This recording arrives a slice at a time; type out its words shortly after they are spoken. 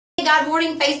Good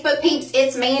morning, Facebook peeps.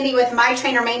 It's Mandy with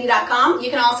MyTrainerMandy.com.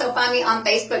 You can also find me on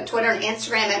Facebook, Twitter, and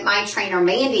Instagram at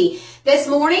MyTrainerMandy. This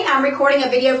morning, I'm recording a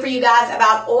video for you guys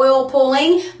about oil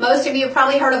pulling. Most of you have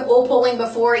probably heard of oil pulling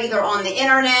before, either on the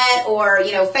internet or,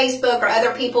 Facebook or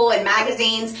other people in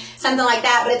magazines, something like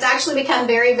that. But it's actually become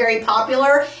very, very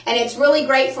popular, and it's really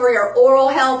great for your oral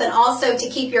health and also to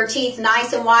keep your teeth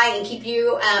nice and white and keep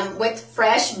you with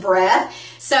fresh breath.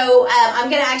 So I'm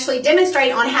going to actually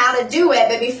demonstrate on how to do it.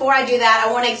 But before I do that,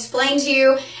 I want to explain to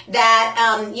you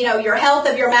that, your health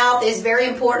of your mouth is very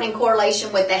important in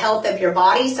correlation with the health of your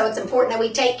body. So it's important that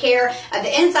we take care of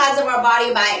the insides of our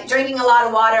body by drinking a lot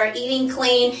of water, eating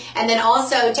clean, and then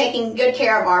also taking good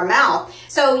care of our mouth.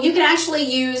 So you can actually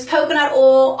use coconut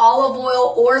oil, olive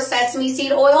oil, or sesame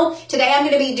seed oil. Today I'm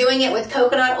going to be doing it with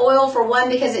coconut oil, for one,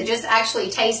 because it just actually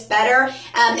tastes better.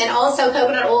 And also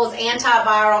coconut oil is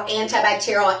antiviral,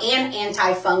 antibacterial, and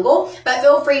antifungal. But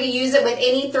feel free to use it with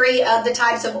any three of the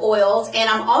types of oils. And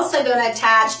I'm also going to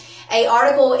attach an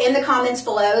article in the comments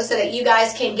below so that you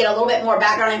guys can get a little bit more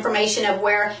background information of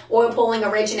where oil pulling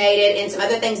originated and some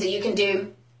other things that you can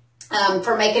do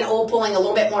for making oil pulling a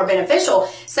little bit more beneficial.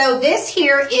 So this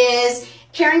here is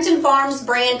Carrington Farms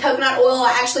brand coconut oil.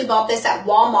 I actually bought this at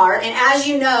Walmart, and as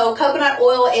you know, coconut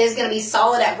oil is going to be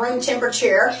solid at room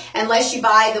temperature unless you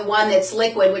buy the one that's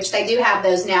liquid, which they do have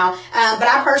those now. But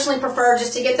I personally prefer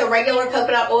just to get the regular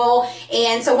coconut oil.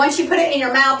 And so once you put it in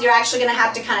your mouth, you're actually going to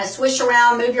have to kind of swish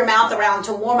around, move your mouth around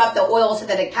to warm up the oil so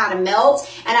that it kind of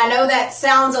melts. And I know that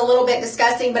sounds a little bit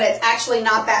disgusting, but it's actually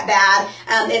not that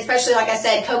bad. Especially, like I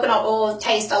said, coconut oil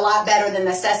tastes a lot better than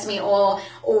the sesame oil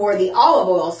or the olive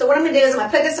oil. So what I'm going to do is I'm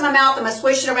going to put this in my mouth, I'm going to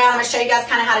swish it around, I'm going to show you guys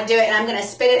kind of how to do it, and I'm going to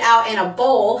spit it out in a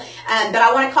bowl. But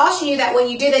I want to caution you that when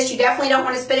you do this, you definitely don't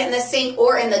want to spit it in the sink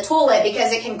or in the toilet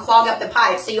because it can clog up the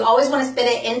pipes. So you always want to spit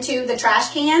it into the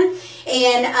trash can.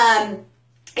 And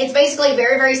it's basically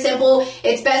very, very simple.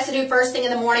 It's best to do first thing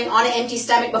in the morning on an empty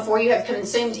stomach before you have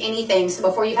consumed anything. So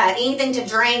before you've had anything to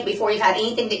drink, before you've had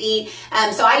anything to eat.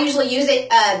 So I usually use it,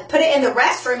 put it in the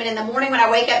restroom, and in the morning when I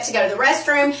wake up to go to the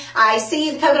restroom, I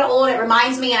see the coconut oil and it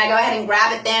reminds me, and I go ahead and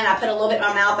grab it then. I put a little bit in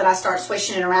my mouth and I start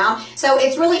swishing it around. So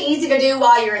it's really easy to do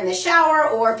while you're in the shower,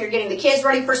 or if you're getting the kids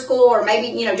ready for school, or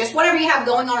maybe, just whatever you have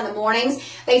going on in the mornings.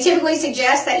 They typically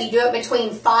suggest that you do it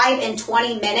between 5 and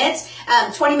 20 minutes.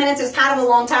 20 minutes is kind of a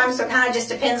long time, so it kind of just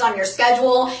depends on your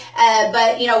schedule.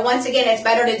 But, once again, it's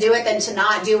better to do it than to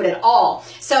not do it at all.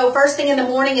 So first thing in the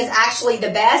morning is actually the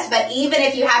best, but even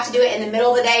if you have to do it in the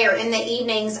middle of the day or in the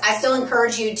evenings, I still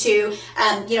encourage you to,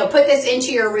 put this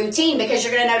into your routine, because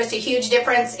you're going to notice a huge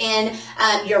difference in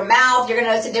your mouth. You're going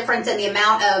to notice a difference in the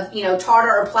amount of,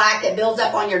 tartar or plaque that builds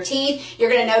up on your teeth. You're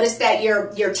going to notice that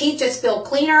your teeth just feel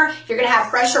cleaner. You're going to have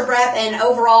fresher breath, and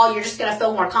overall, you're just going to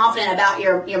feel more confident about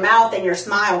your mouth and your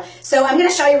smile. So I'm going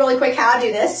to show you really quick how I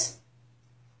do this.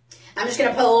 I'm just going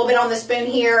to put a little bit on the spoon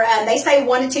here. They say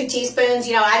 1 to 2 teaspoons.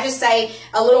 I just say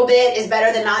a little bit is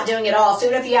better than not doing it all. So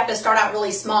even if you have to start out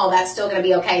really small, that's still going to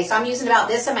be okay. So I'm using about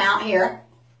this amount here.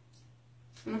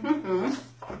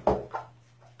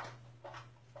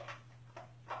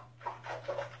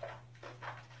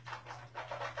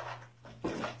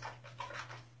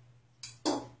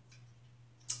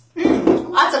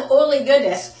 Lots of oily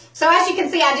goodness. So as you can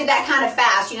see, I did that kind of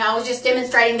fast. I was just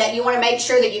demonstrating that you want to make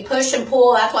sure that you push and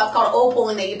pull. That's why it's called oil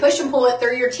pulling, that you push and pull it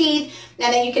through your teeth,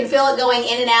 and then you can feel it going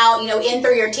in and out, in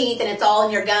through your teeth, and it's all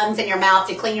in your gums and your mouth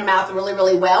to clean your mouth really,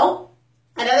 really well.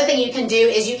 Another thing you can do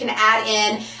is you can add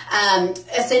in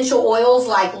essential oils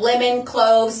like lemon,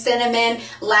 cloves, cinnamon,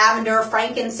 lavender,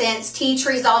 frankincense. Tea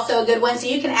tree is also a good one. So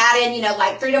you can add in,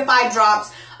 like 3 to 5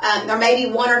 drops, or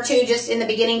maybe 1 or 2 just in the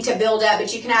beginning to build up.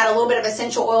 But you can add a little bit of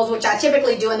essential oils, which I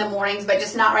typically do in the mornings, but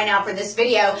just not right now for this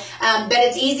video. But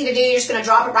it's easy to do. You're just going to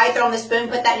drop it right there on the spoon,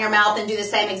 put that in your mouth, and do the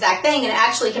same exact thing. And it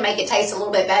actually can make it taste a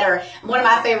little bit better. One of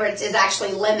my favorites is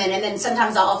actually lemon, and then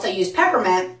sometimes I'll also use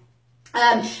peppermint.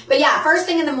 But yeah, first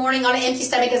thing in the morning on an empty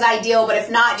stomach is ideal, but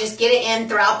if not, just get it in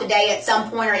throughout the day at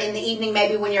some point, or in the evening,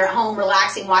 maybe when you're at home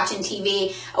relaxing, watching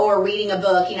TV or reading a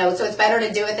book, so it's better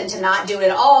to do it than to not do it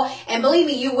at all. And believe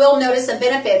me, you will notice a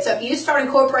benefit. So if you start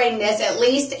incorporating this at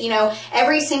least,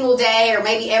 every single day, or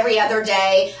maybe every other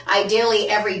day, ideally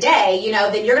every day,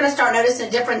 then you're going to start noticing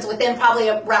a difference within probably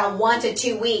around 1 to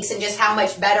 2 weeks, and just how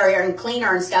much better and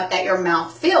cleaner and stuff that your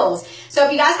mouth feels. So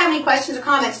if you guys have any questions or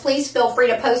comments, please feel free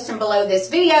to post them below this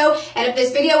video. And if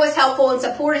this video was helpful and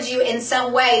supported you in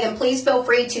some way, then please feel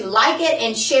free to like it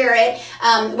and share it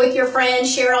with your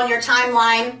friends, share it on your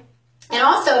timeline. And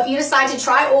also, if you decide to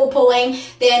try oil pulling,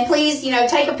 then please,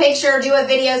 take a picture, do a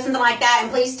video, something like that,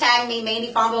 and please tag me,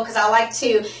 Mandy Fonville, because I like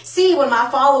to see when my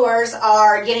followers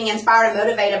are getting inspired and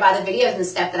motivated by the videos and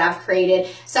stuff that I've created.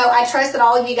 So I trust that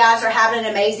all of you guys are having an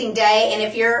amazing day. And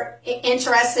if you're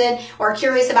interested or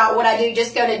curious about what I do,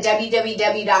 just go to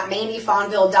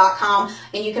www.mandyfonville.com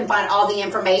and you can find all the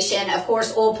information. Of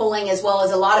course, oil pulling, as well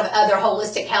as a lot of other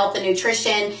holistic health and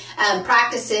nutrition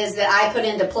practices that I put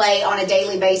into play on a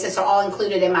daily basis are all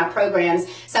included in my programs.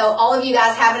 So all of you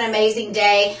guys have an amazing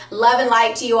day. Love and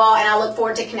light to you all, and I look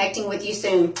forward to connecting with you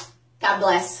soon. God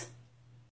bless.